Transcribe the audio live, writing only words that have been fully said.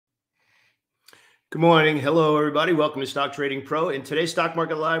Good morning. Hello, everybody. Welcome to Stock Trading Pro. In today's Stock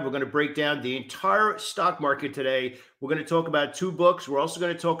Market Live, we're going to break down the entire stock market today. We're going to talk about two books. We're also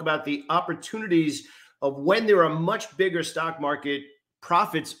going to talk about the opportunities of when there are much bigger stock market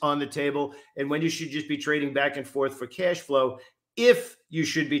profits on the table and when you should just be trading back and forth for cash flow, if you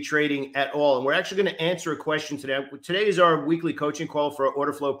should be trading at all. And we're actually going to answer a question today. Today is our weekly coaching call for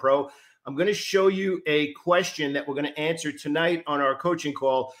Order Flow Pro. I'm going to show you a question that we're going to answer tonight on our coaching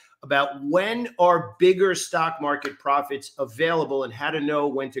call about when are bigger stock market profits available and how to know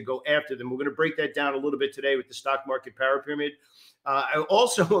when to go after them. We're going to break that down a little bit today with the stock market power pyramid. I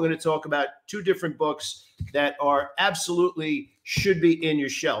also going to talk about two different books that are absolutely should be in your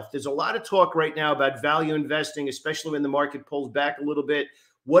shelf. There's a lot of talk right now about value investing, especially when the market pulls back a little bit.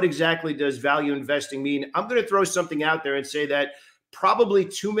 What exactly does value investing mean? I'm going to throw something out there and say that probably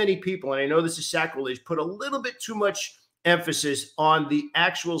too many people, and I know this is sacrilege, put a little bit too much emphasis on the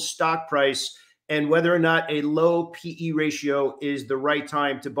actual stock price and whether or not a low PE ratio is the right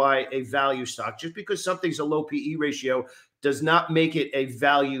time to buy a value stock. Just because something's a low PE ratio does not make it a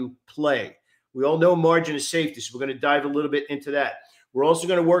value play. We all know margin of safety, so we're going to dive a little bit into that. We're also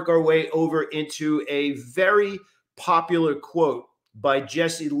going to work our way over into a very popular quote by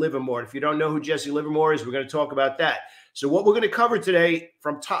Jesse Livermore. If you don't know who Jesse Livermore is, we're going to talk about that. So what we're going to cover today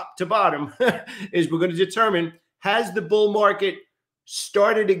from top to bottom is we're going to determine, has the bull market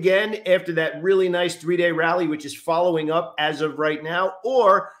started again after that really nice three-day rally, which is following up as of right now?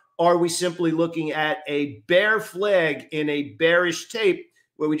 Or are we simply looking at a bear flag in a bearish tape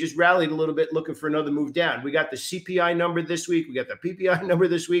where we just rallied a little bit looking for another move down? We got the CPI number this week. We got the PPI number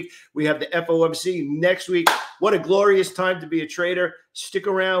this week. We have the FOMC next week. What a glorious time to be a trader. Stick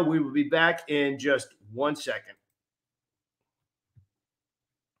around. We will be back in just 1 second.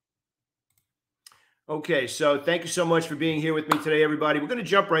 Okay, so thank you so much for being here with me today, everybody. We're going to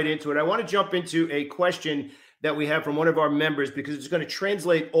jump right into it. I want to jump into a question that we have from one of our members because it's going to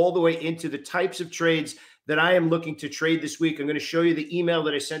translate all the way into the types of trades that I am looking to trade this week. I'm going to show you the email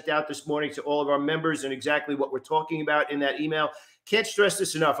that I sent out this morning to all of our members and exactly what we're talking about in that email. Can't stress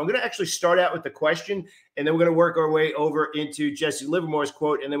this enough. I'm going to actually start out with the question, and then we're going to work our way over into Jesse Livermore's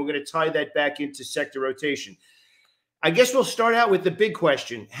quote, and then we're going to tie that back into sector rotation. I guess we'll start out with the big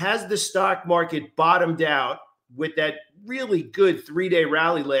question. Has the stock market bottomed out with that really good three-day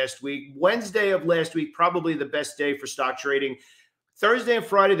rally last week? Wednesday of last week, probably the best day for stock trading. Thursday and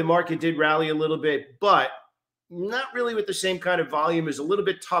Friday, the market did rally a little bit, but not really with the same kind of volume. It was a little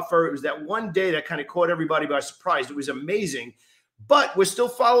bit tougher. It was that one day that kind of caught everybody by surprise. It was amazing, but we're still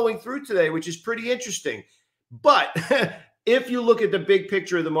following through today, which is pretty interesting. But if you look at the big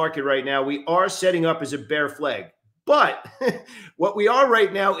picture of the market right now, we are setting up as a bear flag. But what we are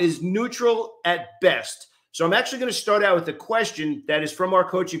right now is neutral at best. So I'm actually going to start out with a question that is from our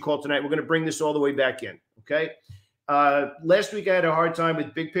coaching call tonight. We're going to bring this all the way back in, okay? Last week I had a hard time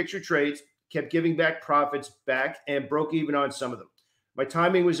with big picture trades, kept giving back profits back, and broke even on some of them. My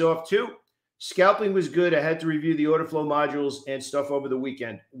timing was off too. Scalping was good. I had to review the order flow modules and stuff over the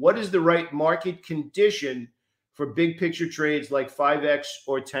weekend. What is the right market condition for big picture trades like 5X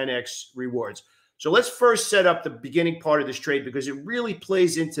or 10X rewards? So let's first set up the beginning part of this trade because it really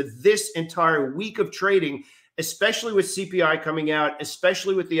plays into this entire week of trading, especially with CPI coming out,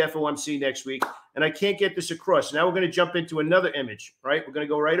 especially with the FOMC next week. And I can't get this across. Now we're going to jump into another image, right? We're going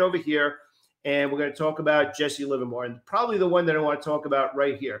to go right over here, and we're going to talk about Jesse Livermore, and probably the one that I want to talk about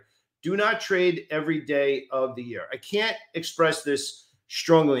right here. Do not trade every day of the year. I can't express this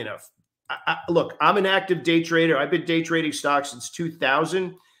strongly enough. Look, I'm an active day trader. I've been day trading stocks since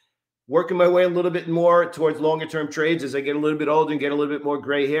 2000. Working my way a little bit more towards longer term trades as I get a little bit older and get a little bit more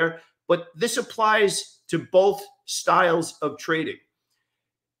gray hair. But this applies to both styles of trading.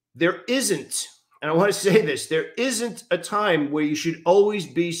 There isn't, and I want to say this, there isn't a time where you should always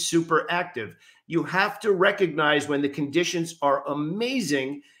be super active. You have to recognize when the conditions are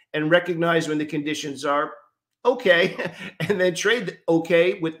amazing and recognize when the conditions are okay, and then trade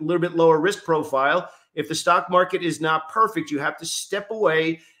okay with a little bit lower risk profile. If the stock market is not perfect, you have to step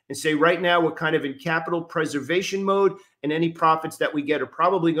away and say, right now, we're kind of in capital preservation mode, and any profits that we get are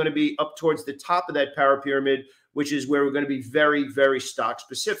probably going to be up towards the top of that power pyramid, which is where we're going to be very, very stock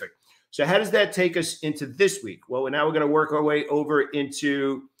specific. So how does that take us into this week? Well, now we're going to work our way over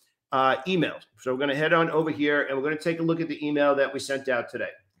into emails. So we're going to head on over here, and we're going to take a look at the email that we sent out today.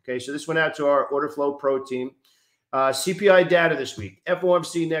 Okay, so this went out to our Order Flow Pro team. CPI data this week,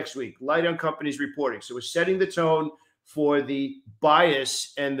 FOMC next week, light on companies reporting. So we're setting the tone for the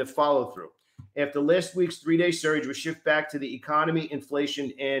bias and the follow-through. After last week's three-day surge, we shift back to the economy,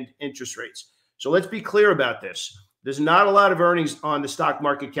 inflation, and interest rates. So let's be clear about this. There's not a lot of earnings on the stock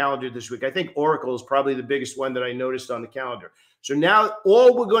market calendar this week. I think Oracle is probably the biggest one that I noticed on the calendar. So now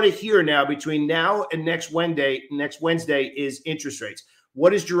all we're going to hear now between now and next Wednesday is interest rates.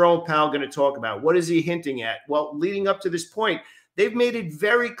 What is Jerome Powell going to talk about? What is he hinting at? Well, leading up to this point, they've made it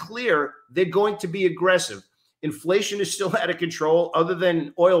very clear they're going to be aggressive. Inflation is still out of control, other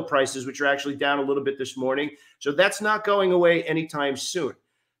than oil prices, which are actually down a little bit this morning. So that's not going away anytime soon.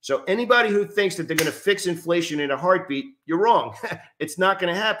 So anybody who thinks that they're going to fix inflation in a heartbeat, you're wrong. It's not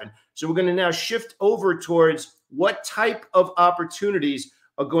going to happen. So we're going to now shift over towards what type of opportunities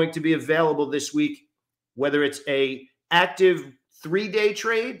are going to be available this week, whether it's a active 3-day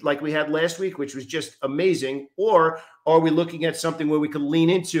trade like we had last week, which was just amazing, or are we looking at something where we could lean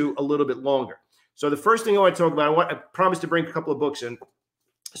into a little bit longer? So the first thing I want to talk about, I promised to bring a couple of books in.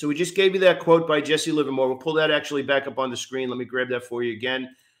 So we just gave you that quote by Jesse Livermore. We'll pull that actually back up on the screen. Let me grab that for you again.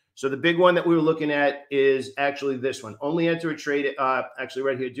 So the big one that we were looking at is actually this one. Only enter a trade, actually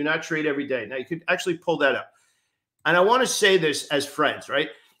right here. Do not trade every day. Now you could actually pull that up. And I want to say this as friends, right?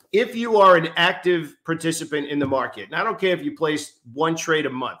 If you are an active participant in the market, and I don't care if you place one trade a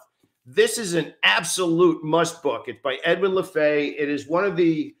month, this is an absolute must book. It's by Edwin LaFay. It is one of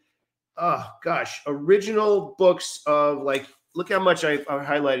the, original books of, like, look how much I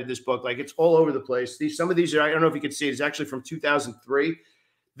highlighted this book. Like, it's all over the place. Some of these are, I don't know if you can see it, it's actually from 2003.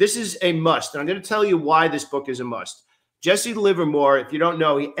 This is a must, and I'm going to tell you why this book is a must. Jesse Livermore, if you don't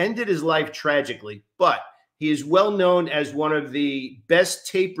know, he ended his life tragically, but he is well known as one of the best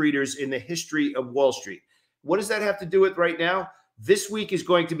tape readers in the history of Wall Street. What does that have to do with right now? This week is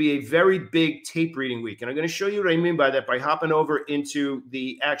going to be a very big tape reading week, and I'm going to show you what I mean by that by hopping over into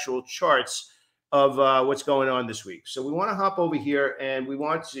the actual charts of what's going on this week. So we want to hop over here, and we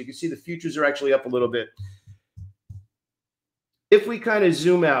want, so you can see the futures are actually up a little bit. If we kind of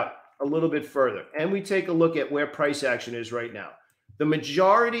zoom out a little bit further and we take a look at where price action is right now, the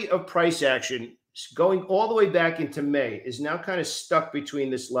majority of price action going all the way back into May is now kind of stuck between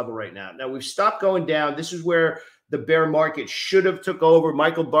this level right now. Now we've stopped going down. This is where the bear market should have took over.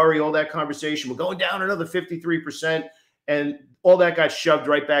 Michael Burry, all that conversation. We're going down another 53%, and all that got shoved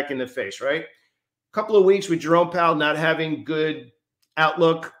right back in the face, right? A couple of weeks with Jerome Powell not having good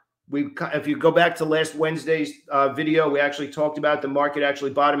outlook. If you go back to last Wednesday's video, we actually talked about the market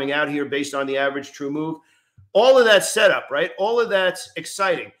actually bottoming out here based on the average true move. All of that setup, right? All of that's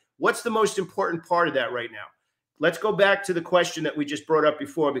exciting. What's the most important part of that right now? Let's go back to the question that we just brought up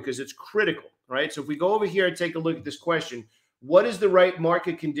before, because it's critical, right? So if we go over here and take a look at this question, what is the right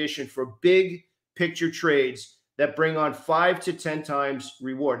market condition for big picture trades that bring on 5 to 10 times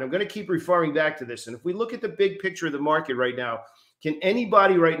reward? And I'm going to keep referring back to this. And if we look at the big picture of the market right now, can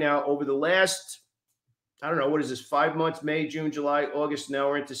anybody right now over the last, I don't know, what is this, 5 months, May, June, July, August, now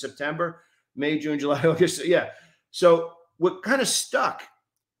we're into September, May, June, July, August. Yeah. So we're kind of stuck.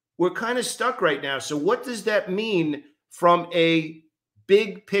 We're kind of stuck right now. So what does that mean from a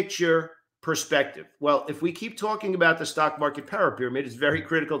big picture perspective? Well, if we keep talking about the stock market power pyramid, it's very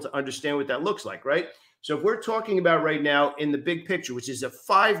critical to understand what that looks like, right? So if we're talking about right now in the big picture, which is a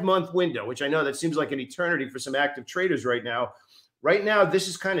 5-month window, which I know that seems like an eternity for some active traders right now. Right now, this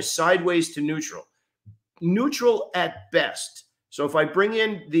is kind of sideways to neutral. Neutral at best. So if I bring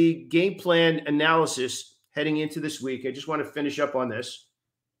in the game plan analysis heading into this week, I just want to finish up on this.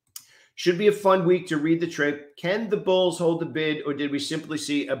 Should be a fun week to read the trade. Can the bulls hold the bid, or did we simply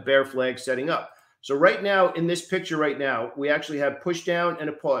see a bear flag setting up? So right now, in this picture right now, we actually have push down and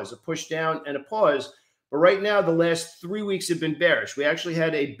a push down and a pause. But right now, the last 3 weeks have been bearish. We actually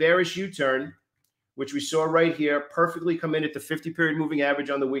had a bearish U-turn, which we saw right here, perfectly come in at the 50-period moving average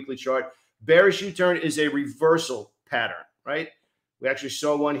on the weekly chart. Bearish U-turn is a reversal pattern, right? We actually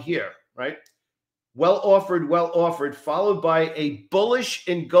saw one here, right? Well offered, followed by a bullish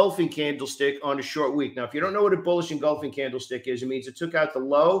engulfing candlestick on a short week. Now, if you don't know what a bullish engulfing candlestick is, it means it took out the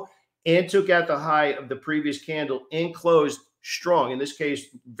low and took out the high of the previous candle and closed strong. In this case,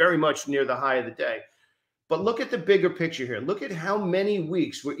 very much near the high of the day. But look at the bigger picture here. Look at how many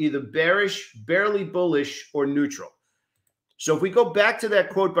weeks were either bearish, barely bullish, or neutral. So if we go back to that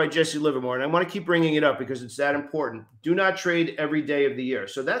quote by Jesse Livermore, and I want to keep bringing it up because it's that important, do not trade every day of the year.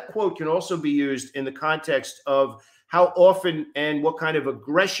 So that quote can also be used in the context of how often and what kind of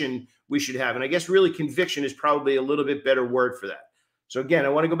aggression we should have. And I guess really conviction is probably a little bit better word for that. So again, I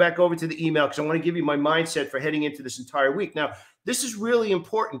want to go back over to the email because I want to give you my mindset for heading into this entire week. Now, this is really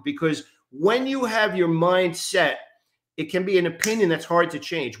important because when you have your mind set, it can be an opinion that's hard to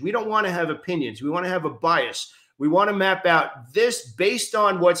change. We don't want to have opinions. We want to have a bias. We want to map out this based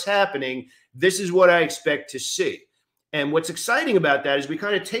on what's happening. This is what I expect to see. And what's exciting about that is we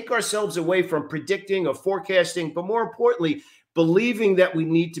kind of take ourselves away from predicting or forecasting, but more importantly, believing that we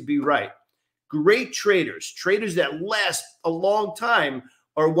need to be right. Great traders, traders that last a long time,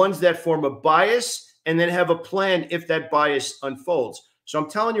 are ones that form a bias and then have a plan if that bias unfolds. So I'm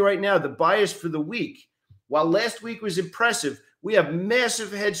telling you right now, the bias for the week, while last week was impressive, we have massive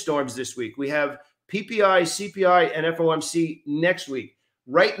headstorms this week. We have PPI, CPI, and FOMC next week.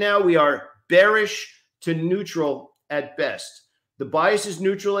 Right now, we are bearish to neutral at best. The bias is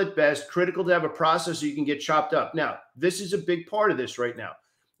neutral at best, critical to have a process so you can get chopped up. Now, this is a big part of this right now.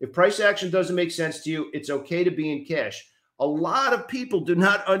 If price action doesn't make sense to you, it's okay to be in cash. A lot of people do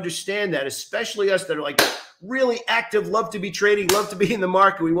not understand that, especially us that are like really active, love to be trading, love to be in the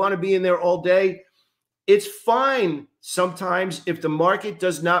market. We want to be in there all day. It's fine sometimes if the market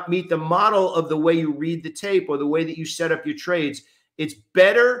does not meet the model of the way you read the tape or the way that you set up your trades. It's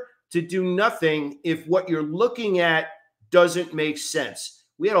better to do nothing if what you're looking at doesn't make sense.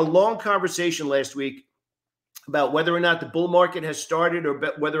 We had a long conversation last week about whether or not the bull market has started or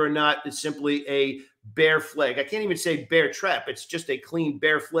whether or not it's simply a bear flag. I can't even say bear trap. It's just a clean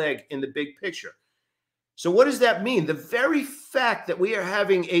bear flag in the big picture. So what does that mean? The very fact that we are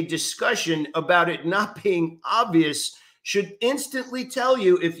having a discussion about it not being obvious should instantly tell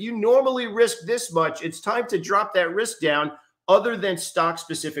you if you normally risk this much, it's time to drop that risk down other than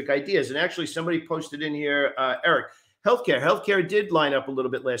stock-specific ideas. And actually somebody posted in here, Eric, Healthcare did line up a little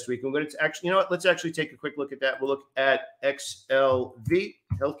bit last week. I'm going to actually, you know what? Let's actually take a quick look at that. We'll look at XLV,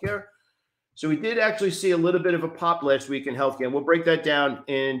 healthcare. So we did actually see a little bit of a pop last week in healthcare, and we'll break that down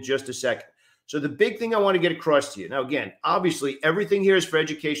in just a second. So the big thing I want to get across to you. Now, again, obviously, everything here is for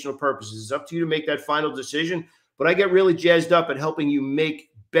educational purposes. It's up to you to make that final decision, but I get really jazzed up at helping you make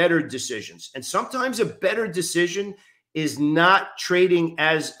better decisions. And sometimes a better decision is not trading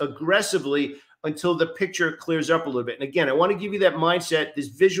as aggressively until the picture clears up a little bit. And again, I want to give you that mindset, this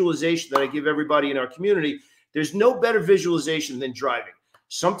visualization that I give everybody in our community. There's no better visualization than driving.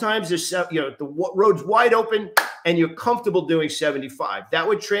 Sometimes there's, the road's wide open and you're comfortable doing 75. That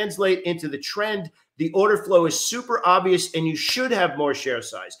would translate into the trend. The order flow is super obvious and you should have more share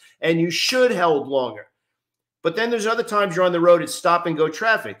size and you should hold longer. But then there's other times you're on the road, it's stop and go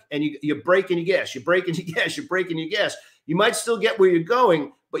traffic and you brake and you gas, you brake and you gas, you brake and you gas. You might still get where you're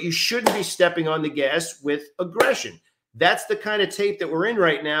going, but you shouldn't be stepping on the gas with aggression. That's the kind of tape that we're in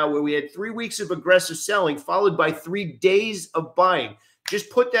right now, where we had 3 weeks of aggressive selling followed by 3 days of buying. Just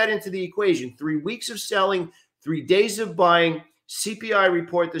put that into the equation. 3 weeks of selling, 3 days of buying, CPI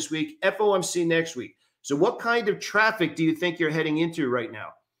report this week, FOMC next week. So what kind of traffic do you think you're heading into right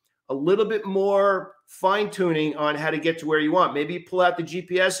now? A little bit more fine-tuning on how to get to where you want. Maybe you pull out the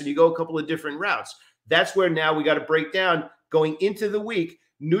GPS and you go a couple of different routes. That's where now we got to break down going into the week,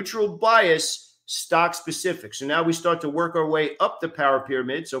 neutral bias, stock specific. So now we start to work our way up the power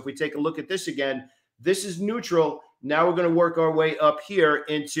pyramid. So if we take a look at this again, this is neutral. Now we're going to work our way up here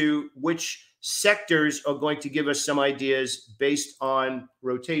into which sectors are going to give us some ideas based on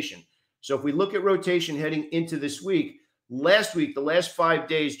rotation. So if we look at rotation heading into this week, last week, the last 5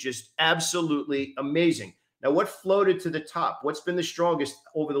 days, just absolutely amazing. Now, what floated to the top? What's been the strongest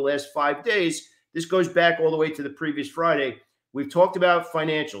over the last 5 days? This goes back all the way to the previous Friday. We've talked about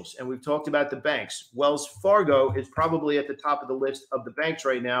financials and we've talked about the banks. Wells Fargo is probably at the top of the list of the banks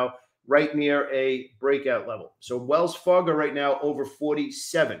right now, right near a breakout level. So Wells Fargo right now over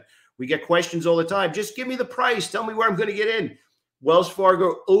 47. We get questions all the time. Just give me the price. Tell me where I'm going to get in. Wells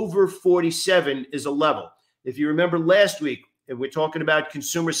Fargo over 47 is a level. If you remember last week, and we're talking about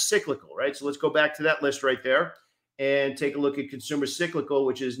consumer cyclical, right? So let's go back to that list right there and take a look at consumer cyclical,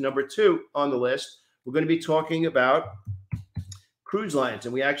 which is number 2 on the list. We're going to be talking about cruise lines,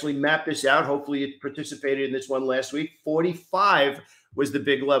 and we actually mapped this out. Hopefully you participated in this one last week. 45 was the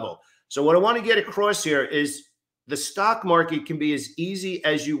big level. So what I want to get across here is the stock market can be as easy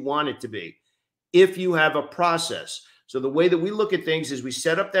as you want it to be if you have a process. So the way that we look at things is we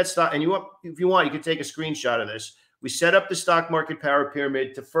set up that stock, and if you want, you can take a screenshot of this. We set up the stock market power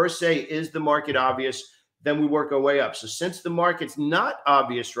pyramid to first say, is the market obvious? Then we work our way up. So since the market's not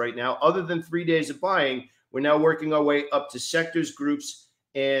obvious right now, other than 3 days of buying, we're now working our way up to sectors, groups,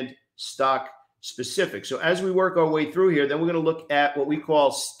 and stock specific. So as we work our way through here, then we're going to look at what we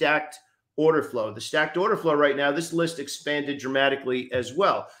call stacked order flow. The stacked order flow right now, this list expanded dramatically as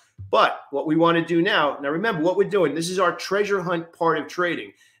well. But what we want to do now remember what we're doing. This is our treasure hunt part of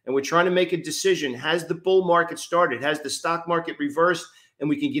trading. And we're trying to make a decision. Has the bull market started? Has the stock market reversed? And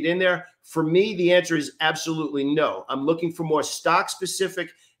we can get in there? For me, the answer is absolutely no. I'm looking for more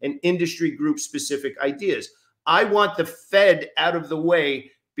stock-specific and industry group-specific ideas. I want the Fed out of the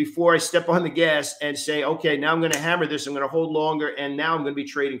way before I step on the gas and say, okay, now I'm going to hammer this. I'm going to hold longer. And now I'm going to be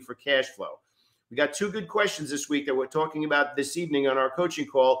trading for cash flow. We got two good questions this week that we're talking about this evening on our coaching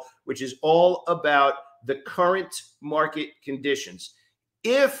call, which is all about the current market conditions.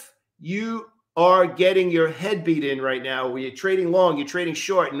 If you are getting your head beat in right now, where you're trading long, you're trading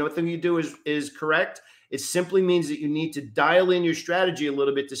short, and nothing you do is correct, it simply means that you need to dial in your strategy a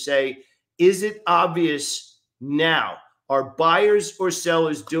little bit to say, is it obvious now? Are buyers or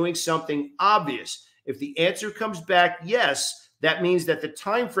sellers doing something obvious? If the answer comes back yes, that means that the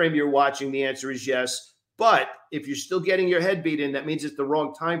time frame you're watching, the answer is yes. But if you're still getting your head beat in, that means it's the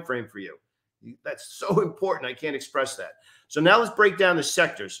wrong time frame for you. That's so important. I can't express that. So now let's break down the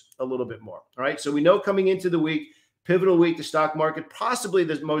sectors a little bit more. All right. So we know coming into the week, pivotal week, the stock market, possibly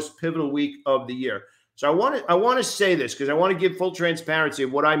the most pivotal week of the year. So I want to say this because I want to give full transparency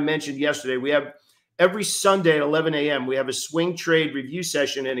of what I mentioned yesterday. We have every Sunday at 11 a.m., we have a swing trade review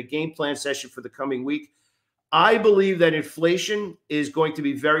session and a game plan session for the coming week. I believe that inflation is going to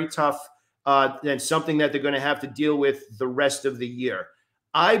be very tough and something that they're going to have to deal with the rest of the year.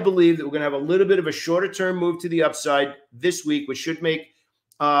 I believe that we're going to have a little bit of a shorter term move to the upside this week, which should make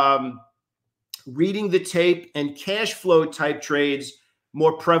reading the tape and cash flow type trades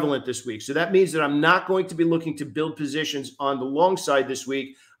more prevalent this week. So that means that I'm not going to be looking to build positions on the long side this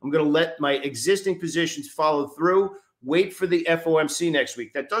week. I'm going to let my existing positions follow through, wait for the FOMC next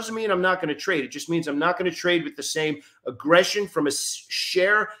week. That doesn't mean I'm not going to trade. It just means I'm not going to trade with the same aggression from a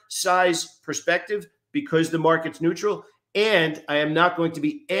share size perspective because the market's neutral. And I am not going to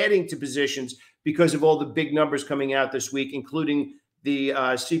be adding to positions because of all the big numbers coming out this week, including the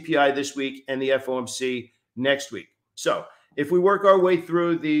CPI this week and the FOMC next week. So if we work our way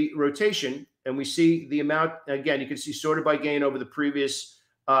through the rotation and we see the amount, again, you can see sorted by gain over the previous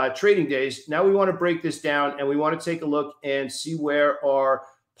trading days. Now we want to break this down and we want to take a look and see where are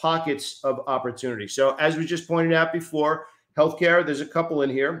pockets of opportunity. So as we just pointed out before, healthcare, there's a couple in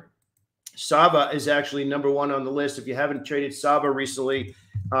here. Sava is actually number one on the list. If you haven't traded Sava recently,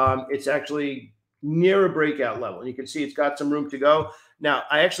 it's actually near a breakout level. And you can see it's got some room to go. Now,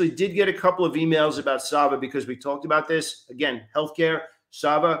 I actually did get a couple of emails about Sava because we talked about this. Again, healthcare,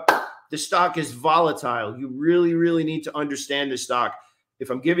 Sava, the stock is volatile. You really, really need to understand this stock. If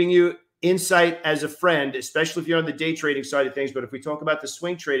I'm giving you insight as a friend, especially if you're on the day trading side of things, but if we talk about the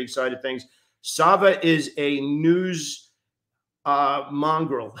swing trading side of things, Sava is a news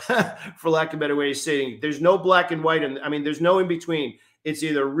mongrel, for lack of a better way of saying. There's no black and white, and I mean, there's no in between. It's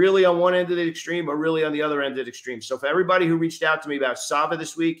either really on one end of the extreme or really on the other end of the extreme. So for everybody who reached out to me about Sava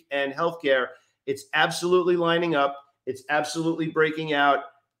this week and healthcare, it's absolutely lining up. It's absolutely breaking out.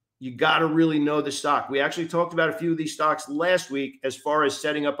 You got to really know the stock. We actually talked about a few of these stocks last week as far as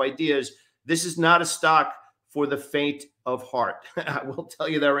setting up ideas. This is not a stock for the faint of heart. I will tell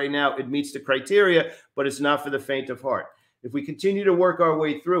you that right now. It meets the criteria, but it's not for the faint of heart. If we continue to work our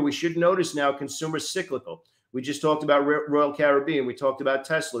way through, we should notice now consumer cyclical. We just talked about Royal Caribbean. We talked about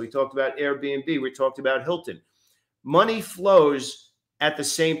Tesla. We talked about Airbnb. We talked about Hilton. Money flows at the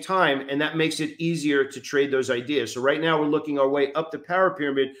same time, and that makes it easier to trade those ideas. So right now we're looking our way up the power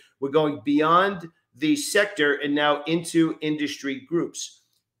pyramid. We're going beyond the sector and now into industry groups.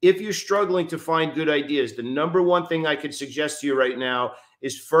 If you're struggling to find good ideas, the number one thing I could suggest to you right now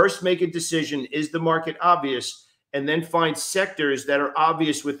is first make a decision. Is the market obvious? And then find sectors that are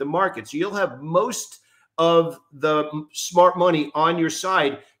obvious with the market. So you'll have most of the smart money on your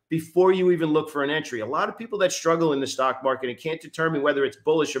side before you even look for an entry. A lot of people that struggle in the stock market and can't determine whether it's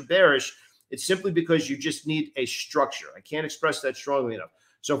bullish or bearish, it's simply because you just need a structure. I can't express that strongly enough.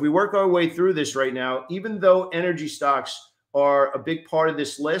 So if we work our way through this right now, even though energy stocks are a big part of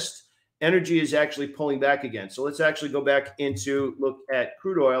this list, energy is actually pulling back again. So let's actually go back into look at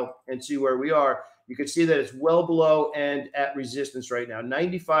crude oil and see where we are. You can see that it's well below and at resistance right now.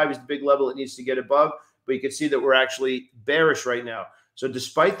 95 is the big level it needs to get above, but you can see that we're actually bearish right now. So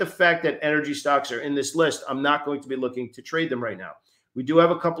despite the fact that energy stocks are in this list, I'm not going to be looking to trade them right now. We do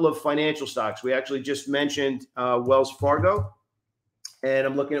have a couple of financial stocks. We actually just mentioned Wells Fargo, and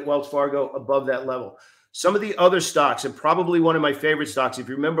I'm looking at Wells Fargo above that level. Some of the other stocks, and probably one of my favorite stocks, if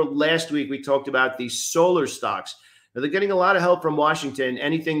you remember last week, we talked about the solar stocks. Now, they're getting a lot of help from Washington.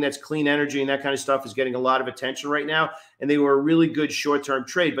 Anything that's clean energy and that kind of stuff is getting a lot of attention right now. And they were a really good short-term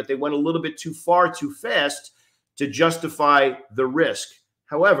trade, but they went a little bit too far, too fast to justify the risk.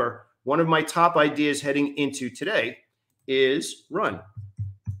 However, one of my top ideas heading into today is Run.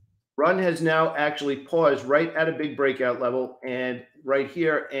 Run has now actually paused right at a big breakout level and right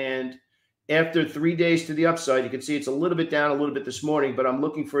here. And after 3 days to the upside, you can see it's a little bit down a little bit this morning, but I'm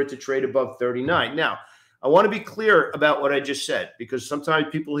looking for it to trade above 39. Now, I want to be clear about what I just said, because sometimes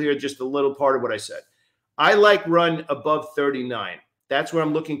people hear just a little part of what I said. I like run above 39. That's where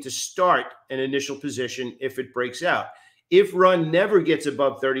I'm looking to start an initial position if it breaks out. If run never gets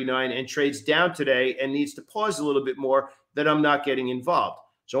above 39 and trades down today and needs to pause a little bit more, then I'm not getting involved.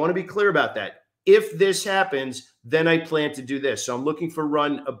 So I want to be clear about that. If this happens, then I plan to do this. So I'm looking for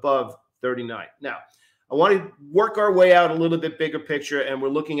run above 39. Now, I want to work our way out a little bit bigger picture, and we're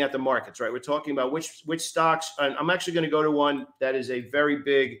looking at the markets, right? We're talking about which stocks, and I'm actually going to go to one that is a very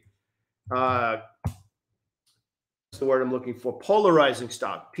big, what's the word I'm looking for? Polarizing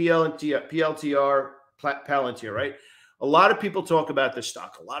stock, PLTR, Palantir, right? A lot of people talk about this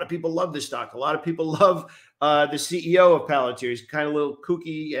stock. A lot of people love this stock. A lot of people love the CEO of Palantir. He's kind of a little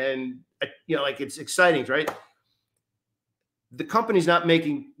kooky and, like it's exciting, right? The company's not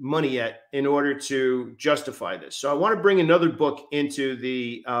making money yet in order to justify this. So I want to bring another book into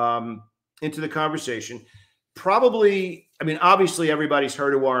the conversation. Probably, obviously everybody's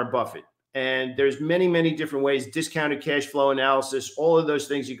heard of Warren Buffett, and there's many, many different ways, discounted cash flow analysis, all of those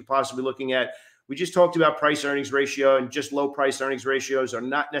things you could possibly be looking at. We just talked about price earnings ratio, and just low price earnings ratios are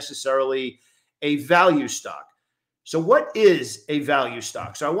not necessarily a value stock. So what is a value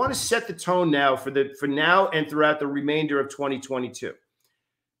stock? So I want to set the tone now for now and throughout the remainder of 2022.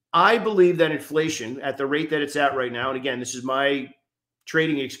 I believe that inflation at the rate that it's at right now, and again, this is my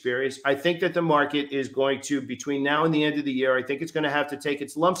trading experience, I think that the market is going to, between now and the end of the year, I think it's going to have to take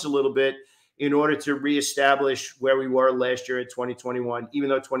its lumps a little bit in order to reestablish where we were last year in 2021, even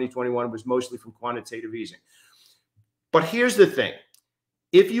though 2021 was mostly from quantitative easing. But here's the thing.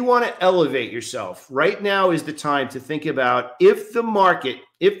 If you want to elevate yourself, right now is the time to think about if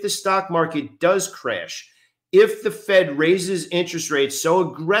the stock market does crash, if the Fed raises interest rates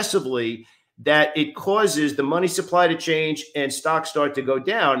so aggressively that it causes the money supply to change and stocks start to go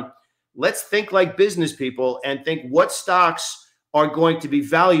down, let's think like business people and think what stocks are going to be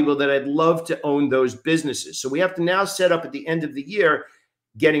valuable that I'd love to own those businesses. So we have to now set up at the end of the year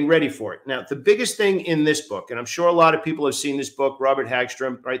getting ready for it. Now, the biggest thing in this book, and I'm sure a lot of people have seen this book, Robert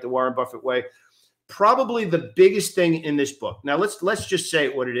Hagstrom, right, The Warren Buffett Way, probably the biggest thing in this book. Now, let's just say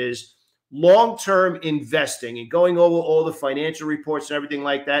what it is. Long-term investing and going over all the financial reports and everything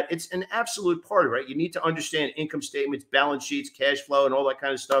like that, it's an absolute part of it, right? You need to understand income statements, balance sheets, cash flow, and all that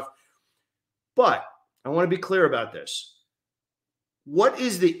kind of stuff. But I want to be clear about this. What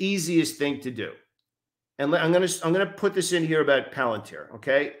is the easiest thing to do? And I'm going to put this in here about Palantir,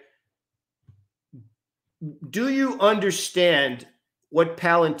 okay? Do you understand what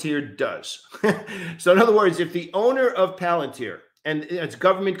Palantir does? So in other words, if the owner of Palantir, and it's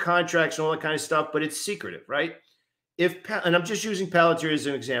government contracts and all that kind of stuff, but it's secretive, right? And I'm just using Palantir as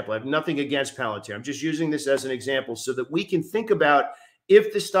an example. I have nothing against Palantir. I'm just using this as an example so that we can think about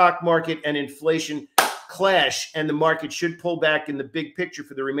if the stock market and inflation clash and the market should pull back in the big picture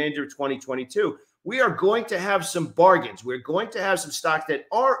for the remainder of 2022, we are going to have some bargains. We're going to have some stocks that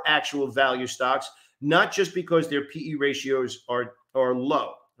are actual value stocks, not just because their PE ratios are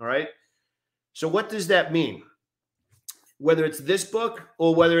low, all right? So what does that mean? Whether it's this book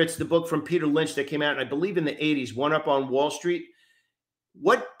or whether it's the book from Peter Lynch that came out, I believe in the 80s, One Up on Wall Street,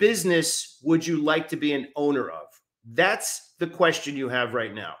 what business would you like to be an owner of? That's the question you have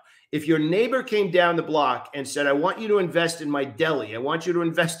right now. If your neighbor came down the block and said, I want you to invest in my deli, I want you to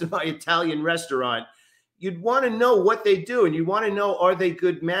invest in my Italian restaurant, you'd want to know what they do. And you want to know, are they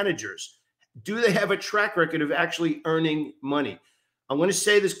good managers? Do they have a track record of actually earning money? I'm going to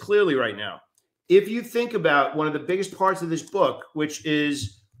say this clearly right now. If you think about one of the biggest parts of this book, which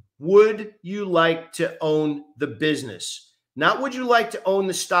is, would you like to own the business? Not would you like to own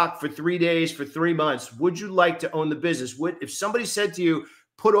the stock for 3 days, for 3 months? Would you like to own the business? If somebody said to you,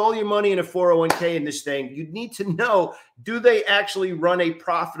 put all your money in a 401k in this thing, you'd need to know, do they actually run a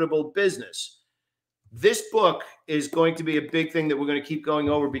profitable business? This book is going to be a big thing that we're going to keep going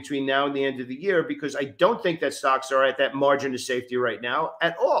over between now and the end of the year, because I don't think that stocks are at that margin of safety right now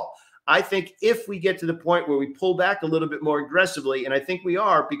at all. I think if we get to the point where we pull back a little bit more aggressively, and I think we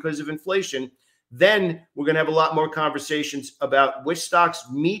are because of inflation, then we're going to have a lot more conversations about which stocks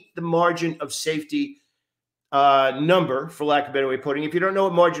meet the margin of safety number, for lack of a better way of putting it. If you don't know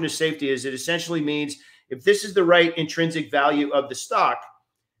what margin of safety is, it essentially means if this is the right intrinsic value of the stock,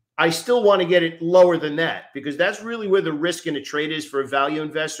 I still want to get it lower than that, because that's really where the risk in a trade is for a value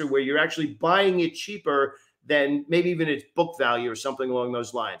investor, where you're actually buying it cheaper than maybe even its book value or something along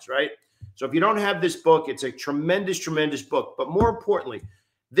those lines, right? So if you don't have this book, it's a tremendous, tremendous book. But more importantly,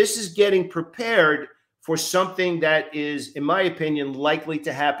 this is getting prepared for something that is, in my opinion, likely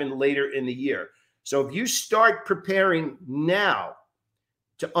to happen later in the year. So if you start preparing now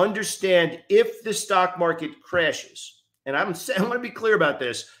to understand if the stock market crashes. And I want to be clear about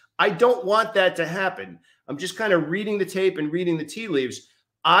this. I don't want that to happen. I'm just kind of reading the tape and reading the tea leaves.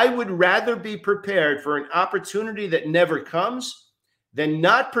 I would rather be prepared for an opportunity that never comes than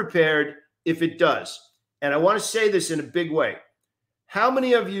not prepared if it does. And I want to say this in a big way. How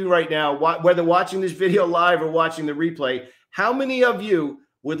many of you right now, whether watching this video live or watching the replay, how many of you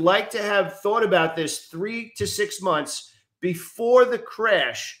would like to have thought about this 3 to 6 months before the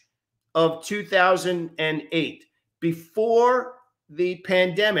crash of 2008, before the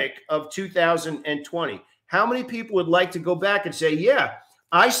pandemic of 2020? How many people would like to go back and say, yeah,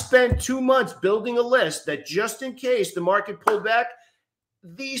 I spent 2 months building a list that just in case the market pulled back,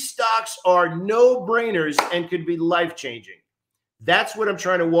 these stocks are no-brainers and could be life-changing. That's what I'm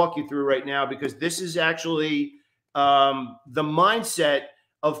trying to walk you through right now, because this is actually the mindset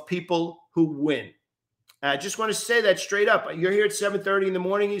of people who win. I just want to say that straight up. You're here at 7:30 in the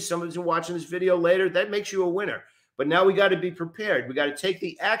morning. Someone's watching this video later. That makes you a winner. But now we got to be prepared. We got to take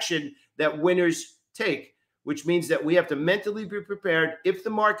the action that winners take, which means that we have to mentally be prepared. If the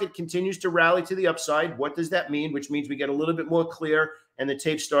market continues to rally to the upside, what does that mean? Which means we get a little bit more clear and the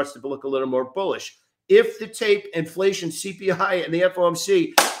tape starts to look a little more bullish. If the tape, inflation, CPI, and the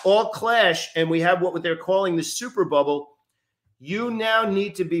FOMC all clash and we have what they're calling the super bubble, you now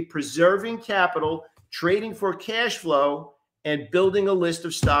need to be preserving capital, trading for cash flow, and building a list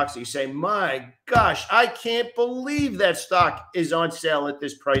of stocks that you say, my gosh, I can't believe that stock is on sale at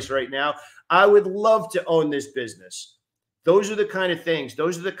this price right now. I would love to own this business. Those are the kind of things.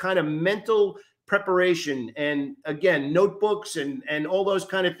 Those are the kind of mental preparation and, again, notebooks and all those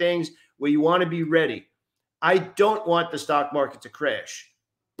kind of things where you want to be ready. I don't want the stock market to crash.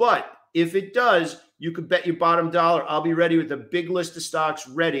 But if it does, you could bet your bottom dollar I'll be ready with a big list of stocks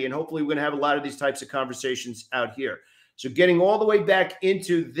ready. And hopefully we're going to have a lot of these types of conversations out here. So getting all the way back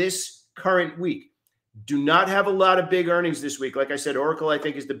into this current week, do not have a lot of big earnings this week. Like I said, Oracle, I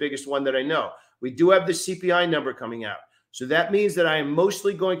think, is the biggest one that I know. We do have the CPI number coming out. So that means that I am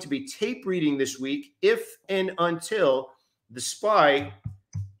mostly going to be tape reading this week if and until the SPY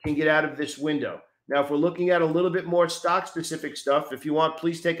can get out of this window. Now, if we're looking at a little bit more stock-specific stuff, if you want,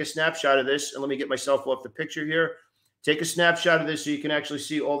 please take a snapshot of this. And let me get myself off the picture here. Take a snapshot of this so you can actually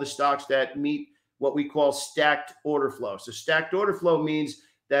see all the stocks that meet what we call stacked order flow. So stacked order flow means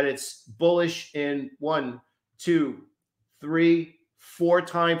that it's bullish in 1, 2, 3, 4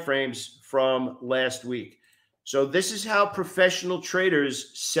 time frames from last week. So this is how professional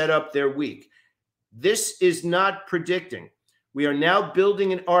traders set up their week. This is not predicting. We are now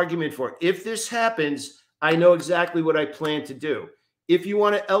building an argument for, if this happens, I know exactly what I plan to do. If you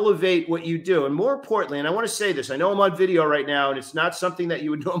want to elevate what you do, and more importantly, and I want to say this, I know I'm on video right now, and it's not something that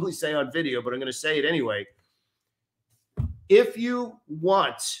you would normally say on video, but I'm going to say it anyway. If you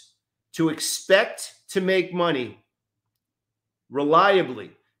want to expect to make money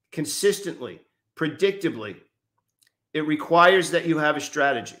reliably, consistently, predictably, it requires that you have a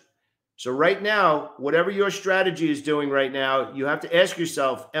strategy. So right now, whatever your strategy is doing right now, you have to ask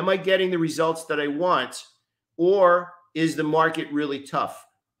yourself, am I getting the results that I want, or is the market really tough?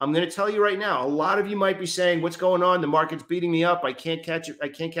 I'm going to tell you right now, a lot of you might be saying, what's going on? The market's beating me up. I can't catch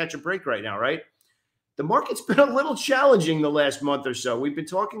a break right now, right? The market's been a little challenging the last month or so. We've been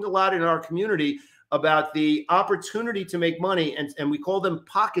talking a lot in our community about the opportunity to make money, and we call them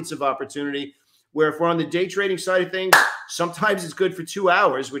pockets of opportunity, where if we're on the day trading side of things, sometimes it's good for 2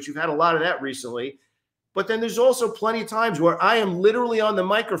 hours, which you've had a lot of that recently. But then there's also plenty of times where I am literally on the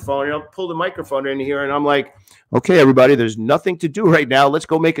microphone, and I'll pull the microphone in here, and I'm like, okay, everybody, there's nothing to do right now. Let's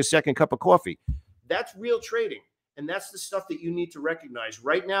go make a second cup of coffee. That's real trading, and that's the stuff that you need to recognize.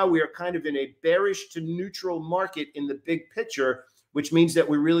 Right now, we are kind of in a bearish to neutral market in the big picture, which means that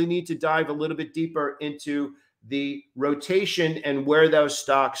we really need to dive a little bit deeper into the rotation and where those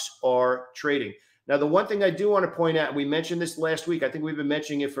stocks are trading. Now, the one thing I do want to point out, and we mentioned this last week, I think we've been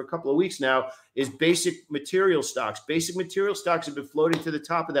mentioning it for a couple of weeks now, is basic material stocks. Basic material stocks have been floating to the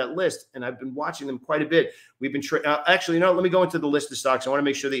top of that list, and I've been watching them quite a bit. We've been actually, let me go into the list of stocks. I want to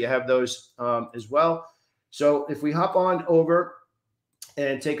make sure that you have those as well. So if we hop on over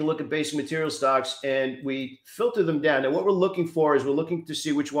and take a look at basic material stocks and we filter them down, and what we're looking for is we're looking to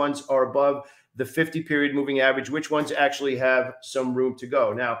see which ones are above the 50-period moving average, which ones actually have some room to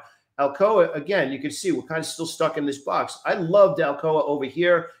go. Now, Alcoa, again, you can see we're kind of still stuck in this box. I loved Alcoa over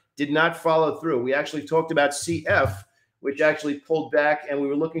here, did not follow through. We actually talked about CF, which actually pulled back, and we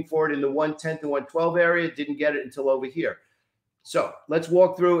were looking for it in the 110 to 112 area. Didn't get it until over here. So let's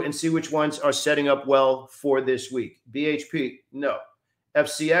walk through and see which ones are setting up well for this week. BHP, no.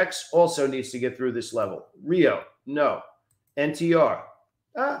 FCX also needs to get through this level. Rio, no. NTR,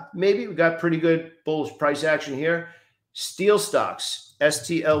 Maybe we got pretty good bullish price action here. Steel stocks,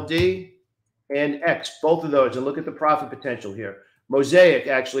 STLD and X, both of those, and look at the profit potential here. Mosaic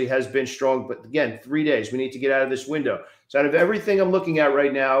actually has been strong, but again, 3 days. We need to get out of this window. So out of everything I'm looking at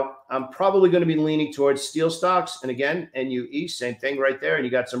right now, I'm probably going to be leaning towards steel stocks. And again, NUE, same thing right there, and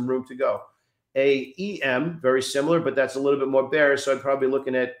you got some room to go. AEM, very similar, but that's a little bit more bearish, so I'm probably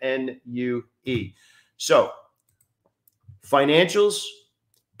looking at NUE. So financials,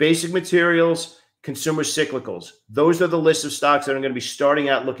 basic materials, consumer cyclicals. Those are the list of stocks that I'm going to be starting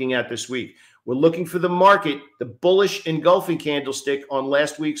out looking at this week. We're looking for the market, the bullish engulfing candlestick on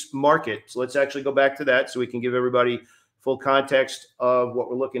last week's market. So let's actually go back to that so we can give everybody full context of what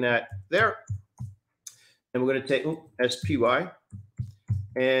we're looking at there. And we're going to take SPY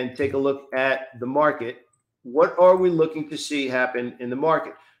and take a look at the market. What are we looking to see happen in the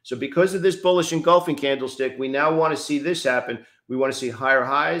market? So because of this bullish engulfing candlestick, we now want to see this happen. We want to see higher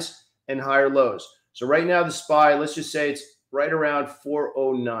highs and higher lows. So right now the SPY, let's just say it's right around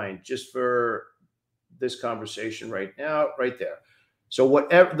 409, just for this conversation right now, right there. So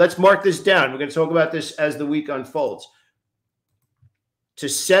whatever, let's mark this down. We're going to talk about this as the week unfolds. To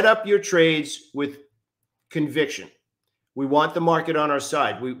set up your trades with conviction, we want the market on our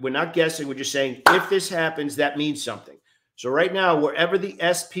side. We're not guessing. We're just saying, if this happens, that means something. So right now, wherever the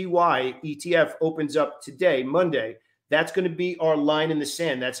SPY ETF opens up today, Monday, that's going to be our line in the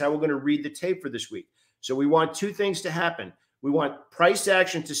sand. That's how we're going to read the tape for this week. So we want two things to happen. We want price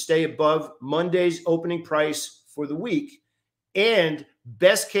action to stay above Monday's opening price for the week. And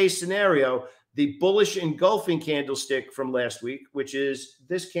best case scenario, the bullish engulfing candlestick from last week, which is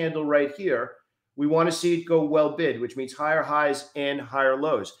this candle right here, we want to see it go well bid, which means higher highs and higher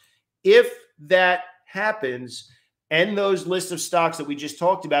lows. If that happens, and those lists of stocks that we just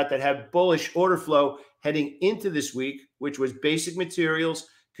talked about that have bullish order flow heading into this week, which was basic materials,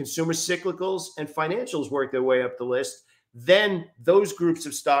 consumer cyclicals, and financials work their way up the list, then those groups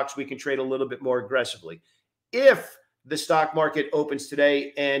of stocks we can trade a little bit more aggressively. If the stock market opens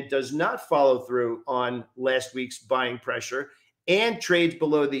today and does not follow through on last week's buying pressure and trades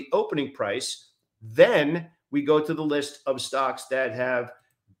below the opening price, then we go to the list of stocks that have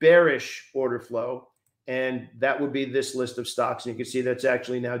bearish order flow, and that would be this list of stocks. And you can see that's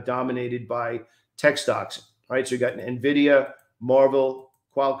actually now dominated by tech stocks, right? So you got NVIDIA, Marvel,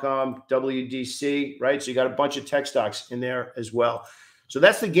 Qualcomm, WDC, right? So you got a bunch of tech stocks in there as well. So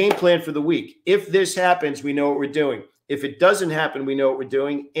that's the game plan for the week. If this happens, we know what we're doing. If it doesn't happen, we know what we're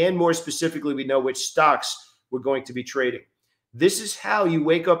doing. And more specifically, we know which stocks we're going to be trading. This is how you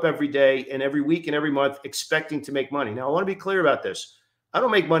wake up every day and every week and every month expecting to make money. Now, I want to be clear about this. I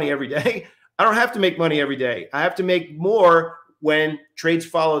don't make money every day. I don't have to make money every day. I have to make more when trades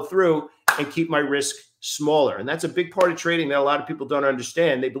follow through and keep my risk smaller. And that's a big part of trading that a lot of people don't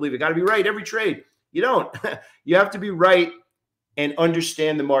understand. They believe it got to be right every trade. You don't. You have to be right and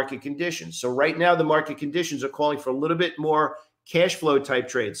understand the market conditions. So right now, the market conditions are calling for a little bit more cash flow type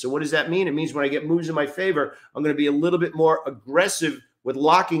trades. So what does that mean? It means when I get moves in my favor, I'm going to be a little bit more aggressive with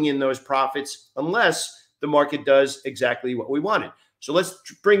locking in those profits unless the market does exactly what we wanted. So let's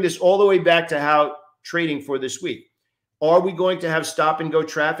bring this all the way back to how trading for this week. Are we going to have stop and go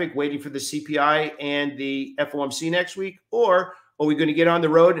traffic waiting for the CPI and the FOMC next week? Or are we going to get on the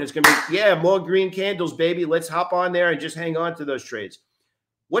road and it's going to be, yeah, more green candles, baby. Let's hop on there and just hang on to those trades.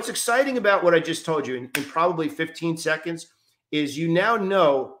 What's exciting about what I just told you in probably 15 seconds is you now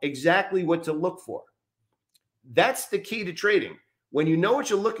know exactly what to look for. That's the key to trading. When you know what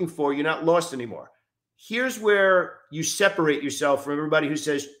you're looking for, you're not lost anymore. Here's where you separate yourself from everybody who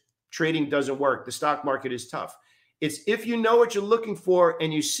says trading doesn't work. The stock market is tough. It's if you know what you're looking for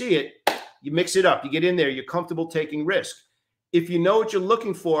and you see it, you mix it up. You get in there. You're comfortable taking risk. If you know what you're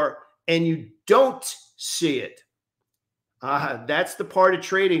looking for and you don't see it, that's the part of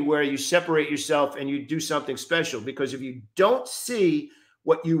trading where you separate yourself and you do something special. Because if you don't see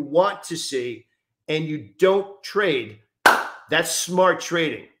what you want to see and you don't trade, that's smart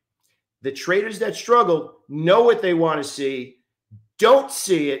trading. The traders that struggle know what they want to see, don't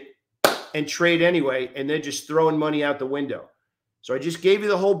see it, and trade anyway, and they're just throwing money out the window. So I just gave you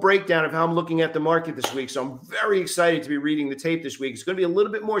the whole breakdown of how I'm looking at the market this week. So I'm very excited to be reading the tape this week. It's going to be a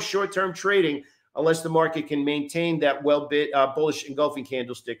little bit more short-term trading unless the market can maintain that bullish engulfing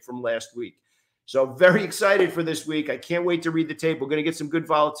candlestick from last week. So very excited for this week. I can't wait to read the tape. We're going to get some good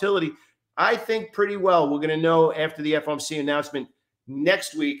volatility. I think pretty well. We're going to know after the FOMC announcement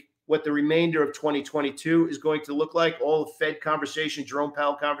next week what the remainder of 2022 is going to look like. All the Fed conversation, Jerome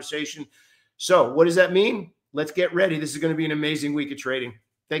Powell conversation. So what does that mean? Let's get ready. This is going to be an amazing week of trading.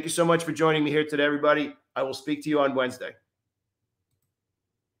 Thank you so much for joining me here today, everybody. I will speak to you on Wednesday.